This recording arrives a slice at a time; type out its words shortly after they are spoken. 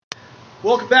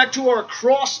Welcome back to our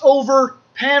crossover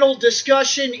panel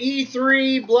discussion,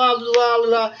 E3, blah, blah, blah,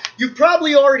 blah. You've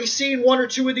probably already seen one or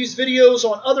two of these videos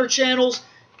on other channels.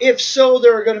 If so,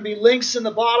 there are going to be links in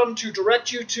the bottom to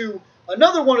direct you to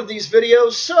another one of these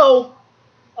videos. So,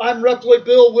 I'm Reploid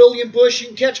Bill, William Bush. You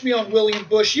can catch me on William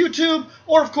Bush YouTube,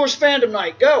 or of course, Fandom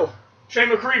Night. Go! Shane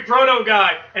McCree, Proto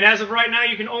Guy. And as of right now,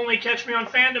 you can only catch me on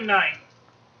Fandom Night.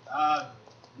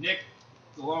 Nick,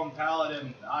 the Lone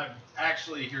Paladin, I'm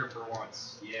actually here for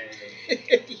once.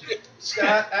 Yay.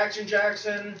 Scott, Action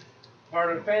Jackson,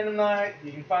 part of Fandom Night.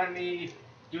 You can find me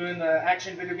doing the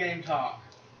action video game talk.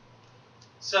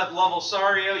 Seth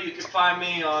Lovelsario, you can find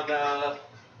me on,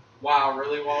 wow,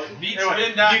 really, Wally?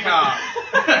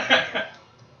 Beatsmin.com.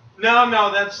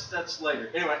 No, that's later.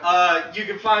 Anyway, you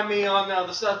can find me on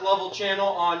the Seth Level channel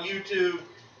on YouTube.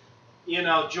 You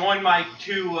know, join my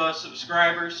 2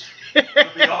 subscribers.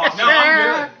 It'll be awesome. No,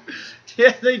 I'm good.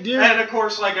 Yeah, they do. And of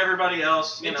course, like everybody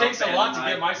else, It takes a lot to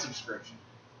get my subscription.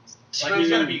 Like, he's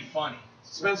gonna be funny.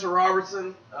 Spencer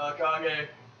Robertson, Kage.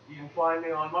 You can find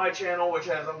me on my channel, which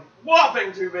has a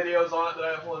whopping 2 videos on it that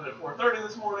I uploaded at 4:30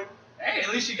 this morning. Hey, at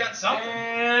least you got something.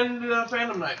 And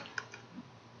Fandom Night.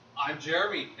 I'm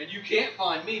Jeremy, and you can't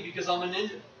find me because I'm a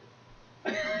ninja.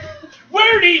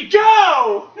 Where'd he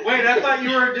go? Wait, I thought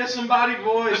you were a disembodied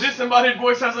voice. The disembodied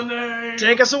voice has a name.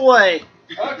 Take us away.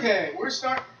 Okay, we're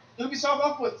starting Ubisoft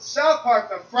off with South Park,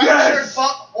 the Fractured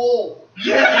Butthole.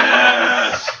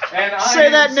 Yes! And Say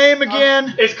that name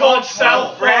again. It's called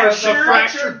South Park, the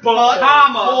Fractured Butt.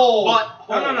 Comma,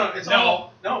 but No, it's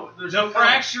all. No, there's The no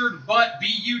fractured butt,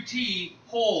 B-U-T,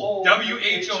 hole,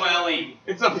 W-H-O-L-E.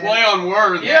 It's a play on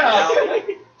words. Yeah.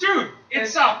 Dude,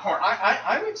 it's South Park.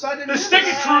 I'm excited. The Stick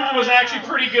of Truth was actually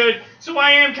pretty good, so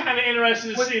I am kind of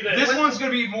interested to see this. This one's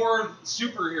going to be more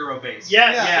superhero based.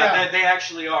 Yes. yeah, they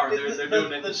actually are. They're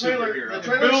doing it the in trailer. superhero. The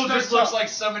trailer Bill starts just looks off- like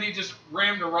somebody just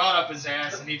rammed a rod up his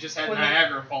ass and he just had When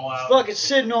Niagara fall out. Fucking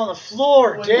sitting on the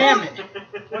floor. When- Damn it.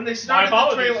 When they My started the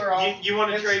apologies. trailer off, You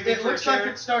want to trade me it for a looks like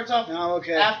chair? it starts off Oh,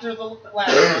 okay. after the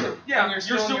last one. Yeah, and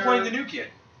you're still in playing your- the new kid.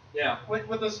 Yeah.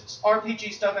 with this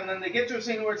RPG stuff, and then they get to a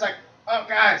scene where it's like, oh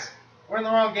guys, we're in the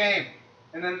wrong game,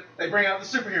 and then they bring out the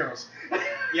superheroes.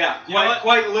 Yeah, You know what?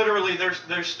 quite literally,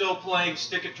 they're still playing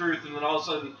Stick of Truth, and then all of a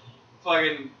sudden,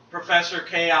 fucking Professor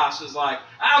Chaos is like,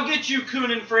 "I'll get you,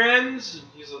 Coon and friends." And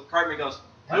he's like, Cartman goes,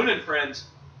 "Coon and friends."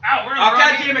 Ow, we're in the Oh, wrong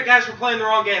God game. damn it, guys, we're playing the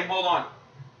wrong game. Hold on.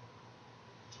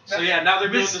 So yeah, now they're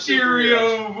doing the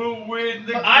superheroes. Mysterio will win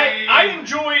the game. I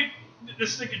enjoyed the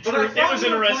Stick of But I Truth. It thought was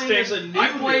we were playing as interesting. a new I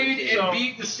played kid, and so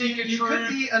beat the Stick of You Truth could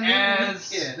be a new as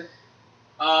kid.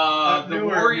 the newer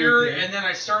warrior, new kid. and then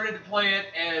I started to play it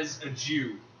as a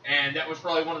Jew, and that was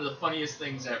probably one of the funniest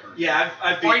things ever. Yeah,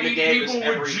 I've beaten Fighting the game as people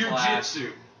with every class.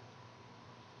 jujitsu.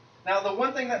 Now, the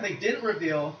one thing that they didn't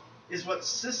reveal is what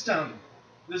system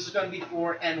this is going to be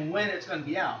for and when it's going to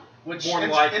be out. Which More than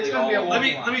it's likely going to be a all-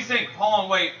 long Let me think. Hold on,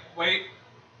 wait.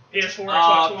 PS4,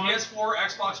 Xbox One. PS4,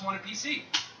 Xbox One, and PC.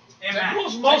 And Mac.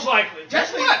 Most likely.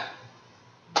 Guess what?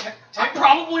 I'm Technically,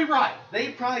 probably right. they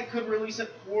probably could release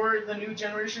it for the new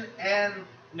generation and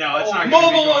No, it's not.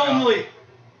 Mobile only.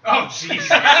 Oh jeez.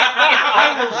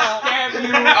 I will stab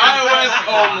you.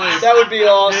 iOS only. That would be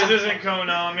awesome. This isn't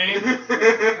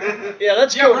Konami. Yeah,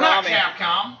 that's Yeah, we're not Konami.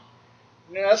 Capcom.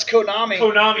 Yeah, that's Konami.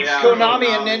 Konami. Yeah. Konami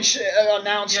and then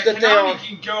announced Yeah, that they Konami are.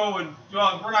 can go and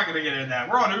well, we're not going to get into that.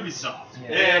 We're on Ubisoft.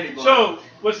 Yeah. So,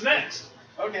 what's next?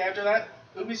 Okay, after that,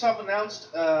 Ubisoft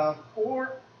announced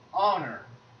For Honor.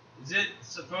 Is it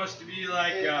supposed to be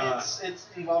like? It's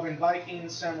involving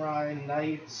Vikings, samurai,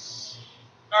 knights.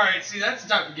 All right, see, that's the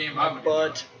type of game I'm gonna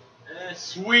But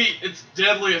Sweet, it's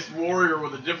Deadliest Warrior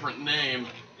with a different name.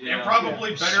 enjoy. And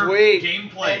probably better Sweet.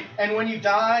 gameplay. And when you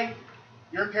die,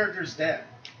 your character's dead.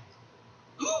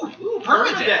 Ooh,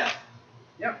 Permadeath.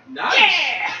 Yep. Nice.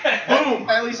 Boom.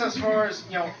 At least as far as,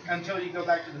 until you go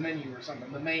back to the menu or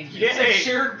something, the main menu. It's a Yay.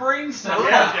 shared brain cell.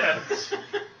 Yeah.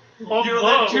 Love You know,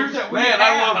 blows. that tears that we Man, I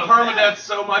have. love permadeath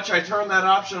so much I turned that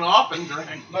option off and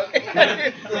drank. But the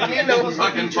game is supposed to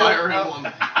Fucking feature, Fire Emblem.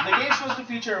 the game's supposed to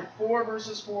feature 4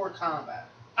 versus 4 combat.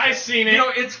 I seen it. You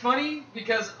know, it's funny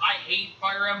because I hate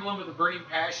Fire Emblem with a burning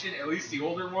passion, at least the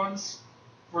older ones,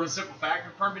 for the simple fact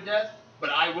of permadeath. But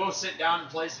I will sit down and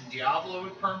play some Diablo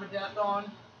with permadeath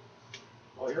on.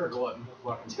 Oh, you're a glutton.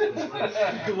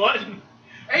 Glutton.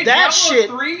 Hey, That Diablo shit-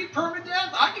 3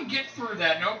 permadeath, I can get through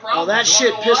that, no problem. oh, that Do I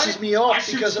shit know pisses why? me I off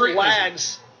shoot because straight it lizards.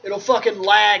 lags. It'll fucking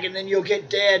lag and then you'll get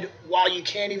dead while you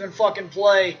can't even fucking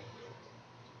play.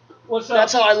 What's up?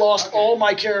 That's how I lost Okay. all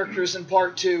my characters in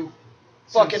part 2.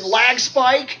 Fucking lag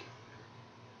spike.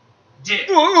 Dick.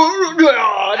 And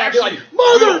I'd be like,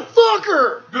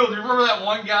 motherfucker! Bill, do you remember that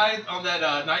one guy on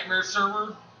that Nightmare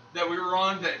server that we were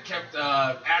on that kept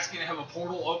asking to have a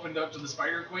portal opened up to the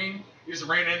Spider Queen? He just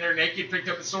ran in there naked, picked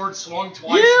up his sword, swung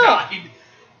twice, died.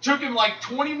 Took him like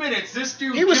 20 minutes. This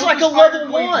dude He was killed like the a Spider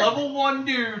level Queen, 1. level 1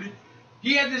 dude.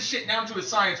 He had this shit down to a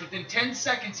science. Within 10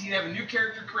 seconds, he'd have a new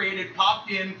character created,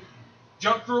 popped in,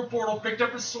 jumped through a portal, picked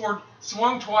up his sword,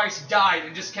 swung twice, died,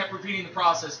 and just kept repeating the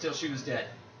process till she was dead.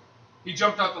 He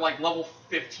jumped up to like level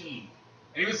 15.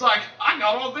 And he was like, I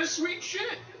got all this sweet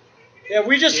shit. Yeah,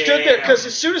 we just stood there because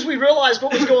as soon as we realized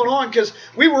what was going on, because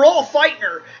we were all fighting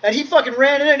her, and he fucking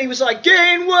ran in and he was like,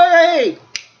 gain weight!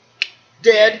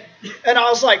 Dead. And I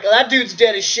was like, that dude's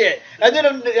dead as shit. And then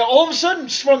all of a sudden,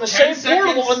 from the same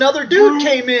portal, another dude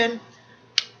came in,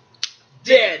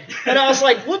 dead. And I was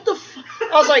like, what the fuck?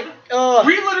 I was like,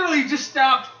 We literally just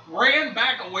stopped, ran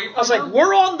back away from I was her. like,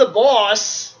 we're on the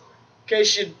boss, in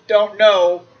case you don't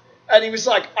know. And he was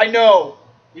like, I know.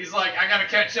 He's like, I gotta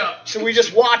catch up. So we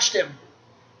just watched him.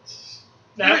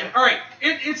 Alright,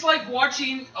 it's like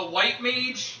watching a white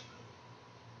mage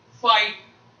fight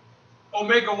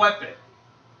Omega Weapon.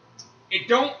 It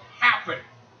don't happen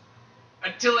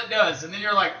until it does, and then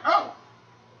you're like, oh,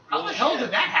 how the hell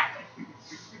did that happen?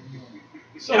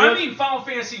 So And I mean Final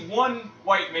Fantasy 1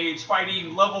 white mage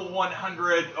fighting level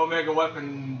 100 Omega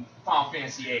Weapon Final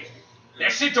Fantasy 8.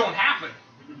 That shit don't happen,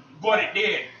 but it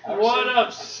did. What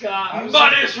up, Scott?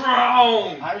 But it's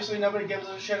wrong! Obviously, nobody gives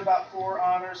a shit about For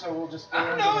Honor, so we'll just. I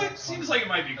don't know, it seems like it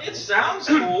might be cool. It sounds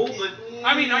cool, but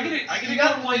I mean, I get to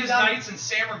go play as knights and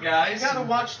samurais. You gotta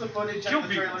watch the footage Kill of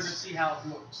the trailer people. to see how it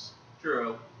looks.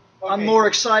 true. I'm Okay, more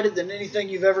excited than anything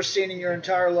you've ever seen in your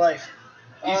entire life.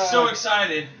 He's so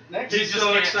excited. Next, He He's just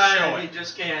so can't excited show he it.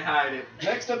 just can't hide it.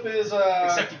 next up is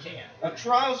Except he can. a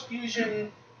Trials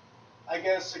Fusion, I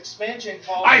guess, expansion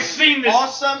called I seen this.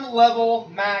 Awesome Level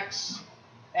Max,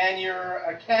 and you're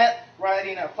a cat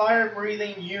riding a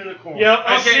fire-breathing unicorn. Yep,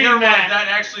 I've Okay, seen never mind. that. That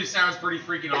actually sounds pretty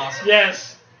freaking awesome.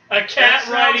 Yes. A cat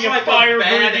That riding sounds a like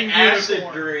fire-breathing bad acid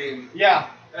unicorn. dream. Yeah,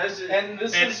 As it- and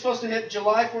this And- is supposed to hit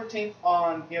July 14th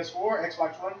on PS4,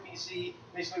 Xbox One, PC,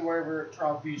 basically wherever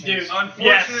Trial Fusion Dude, is.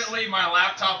 Unfortunately, my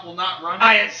laptop will not run it.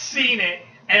 I had seen it,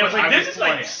 and I was But like, I this was is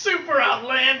like playing. super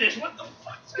outlandish. What the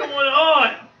fuck's going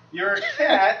on? You're a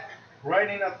cat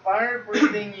riding a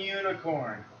fire-breathing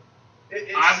unicorn.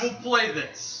 I will play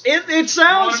this. It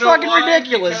sounds You wanna fucking know why?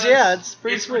 ridiculous. Because Yeah, it's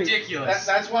pretty it's sweet. ridiculous.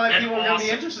 That's why And people are going to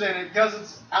be awesome. interested in it, because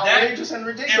it's outrageous and And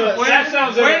ridiculous. when, That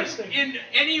sounds when interesting. in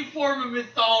any form of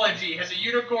mythology has a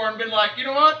unicorn been like, you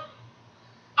know what?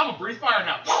 I'm gonna breathe fire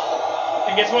now.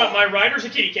 And guess what? My rider's a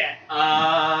kitty cat.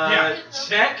 Yeah.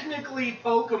 Technically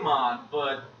Pokemon,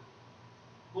 but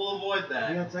we'll avoid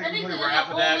that. Yeah, I think technically, that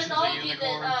Rapidash is a mythology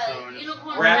unicorn, that so it's-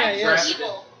 unicorns Rap- are actually yes.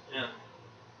 evil. Yeah.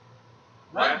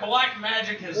 What black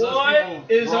magic has those What people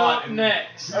is brought, up and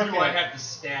next? who do Okay. I have to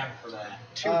stab for that?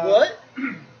 To what?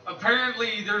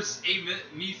 Apparently, there's a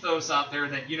mythos out there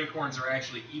that unicorns are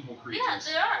actually evil creatures. Yeah,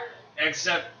 they are.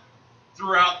 Except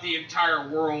throughout the entire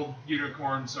world,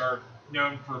 unicorns are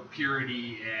known for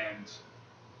purity and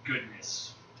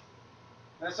goodness.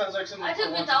 that sounds like something I for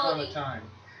took Once Upon a mythology. Time.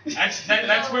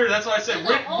 That's weird. That's why I said,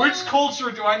 which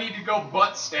culture do I need to go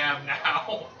butt stab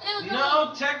now?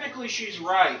 No, technically she's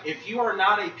right. If you are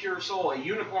not a pure soul, a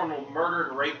unicorn will murder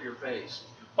and rape your face.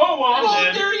 Oh, well, I'm Well,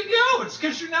 dead. there you go. It's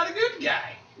because you're not a good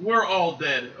guy. We're all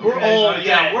dead. We're all dead.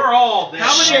 Yeah, we're all dead.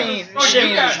 How many Shane, Oh, Shane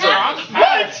you guys is are. dead. I'm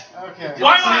What? Okay.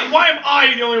 Why am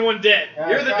I the only one dead? Guys,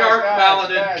 You're the guys, Dark guys,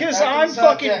 Paladin. guys, Because back to I'm the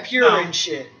fucking subject. pure No. and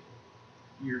shit.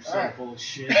 You're so Alright. full of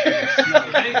shit.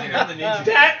 Anything on the ninja.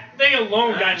 That thing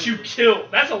alone got you killed.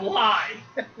 That's a lie.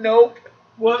 Nope.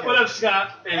 What up,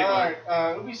 Scott? Anyway.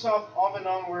 Alright, Ubisoft off and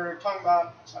on, we're talking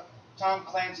about Tom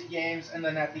Clancy games, and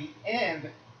then at the end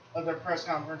of their press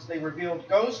conference, they revealed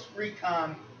Ghost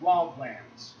Recon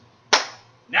Wildlands.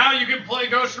 Now you can play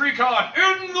Ghost Recon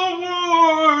in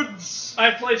the woods. I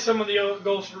played some of the old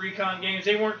Ghost Recon games.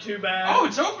 They weren't too bad. Oh,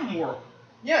 it's open world.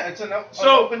 Yeah, it's an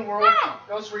So- open world Wow.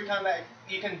 Ghost Recon that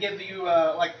you can give you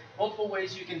like multiple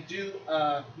ways you can do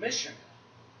a mission.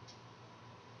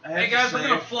 Hey guys, we're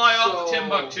gonna fly off to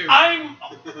Timbuktu. I'm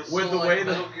With the way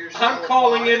that I'm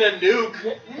calling in a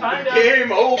nuke. kind of.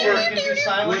 Game over. You can do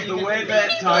silent. With you the can way do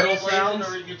that title blazing, sounds-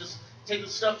 or you can just take the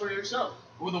stuff for yourself.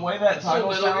 With the way that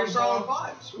title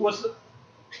sounds, What's the,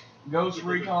 Ghost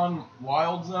Recon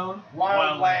Wild Zone,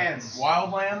 Wildlands.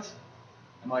 Wildlands.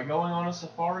 Am I going on a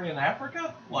safari in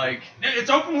Africa? Like, It's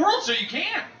open world, so you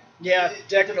can. Yeah,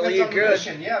 definitely you Depends on the could.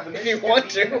 mission. Yeah, the If mission you can want be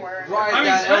to. anywhere. Ride I mean,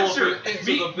 that Spencer, elephant into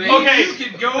me, the me base. Okay. you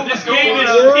could go. This go game on is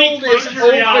a- The peak world is push open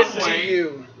curiosity. to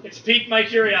you. It's piqued my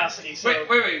curiosity. So.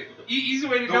 Wait. Easy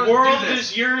way to The go. world do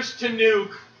this. is yours to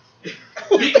nuke. If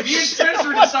me and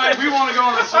Spencer decide we want to go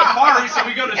on a safari, so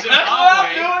we go to That's what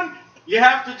I'm Zimbabwe. doing. You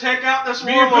have to take out this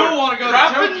Me and warlord. Boo want to go to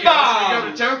Dropping Tokyo, so we go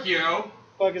to Tokyo.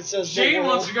 Fucking says the Shane world.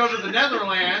 wants to go to the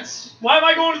Netherlands. Why am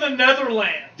I going to the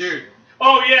Netherlands? Dude.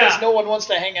 Oh Because yeah. no one wants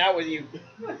to hang out with you.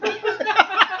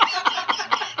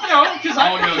 No, because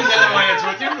I want to go to the Netherlands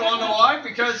with him. You want to know why?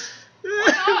 Because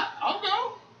why not? I'll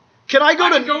go. Can I go I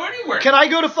to can go anywhere. Can I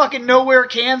go to fucking nowhere,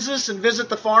 Kansas, and visit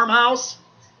the farmhouse?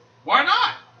 Why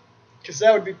not? Because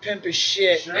that would be pimp as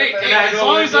shit. Sure. Hey, Can I as go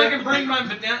long with as I you? can bring my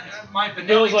Bill's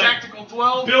Benelli like- Tactical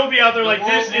 12. Bill be out there The like,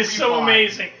 world this will is be so fine.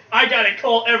 amazing. I gotta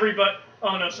call everybody.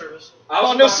 Oh, no service.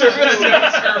 Oh, no service.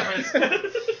 Service.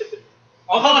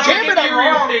 Although, Damn it, I'm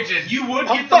carrier wrong. pigeon, you would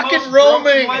I'm get the fucking most broken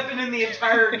roaming. weapon in the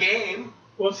entire game.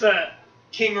 What's that?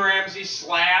 King Ramsay's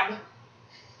slab.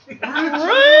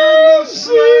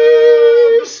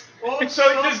 Ramses!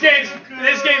 So this game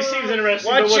seems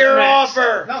interesting. but What's what's your next?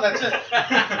 offer? No, that's it.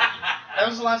 That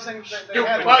was the last thing that they Yo,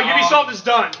 had. Wow, Ubisoft is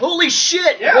done. Holy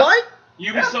shit! Yeah. What?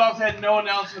 Ubisoft had no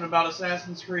announcement about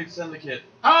Assassin's Creed Syndicate.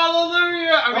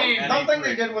 Hallelujah! I mean, The only thing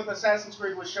they did with Assassin's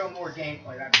Creed was show more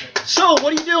gameplay. That's it. So, what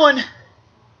are you doing?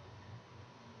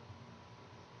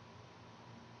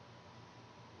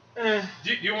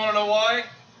 do you want to know why?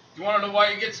 Do you want to know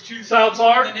why it gets 2 South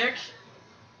Park? the Nick?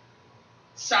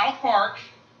 South Park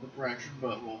The Fractured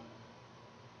Butthole.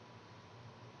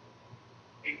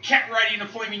 and Cat riding a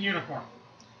flaming unicorn.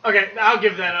 Okay, I'll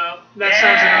give that up. That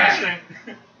Yeah. sounds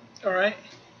interesting. All right.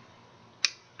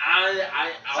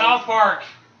 South Park.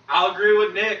 I'll agree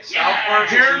with Nick. Yeah. South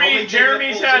Park is the only thing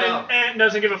Jeremy's that had pulls it an up. and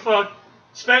doesn't give a fuck.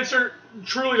 Spencer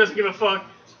truly doesn't give a fuck.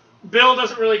 Bill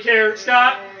doesn't really care.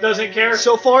 Scott doesn't care.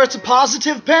 So far, it's a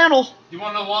positive panel. You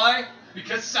want to know why?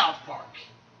 Because South Park.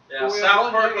 Yeah, Well, we have South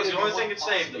one Park was the negative only and thing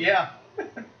one that saved them. Yeah.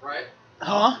 Right?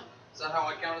 Huh? Is that how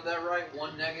I counted that right?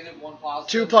 One negative, one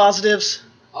positive? 2 positives.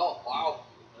 Oh, wow.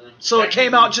 So it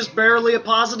came out just barely a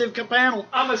positive panel.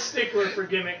 I'm a stickler for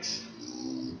gimmicks.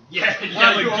 Yeah,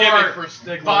 I'm a you gimmick are for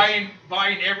Stiglitz.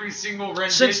 buying every single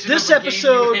rendition Since this of a game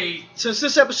episode, you hate. since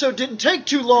this episode didn't take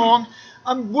too long,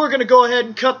 we're gonna go ahead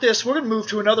and cut this. We're gonna move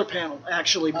to another panel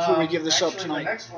actually before we give this up Actually, the tonight. next one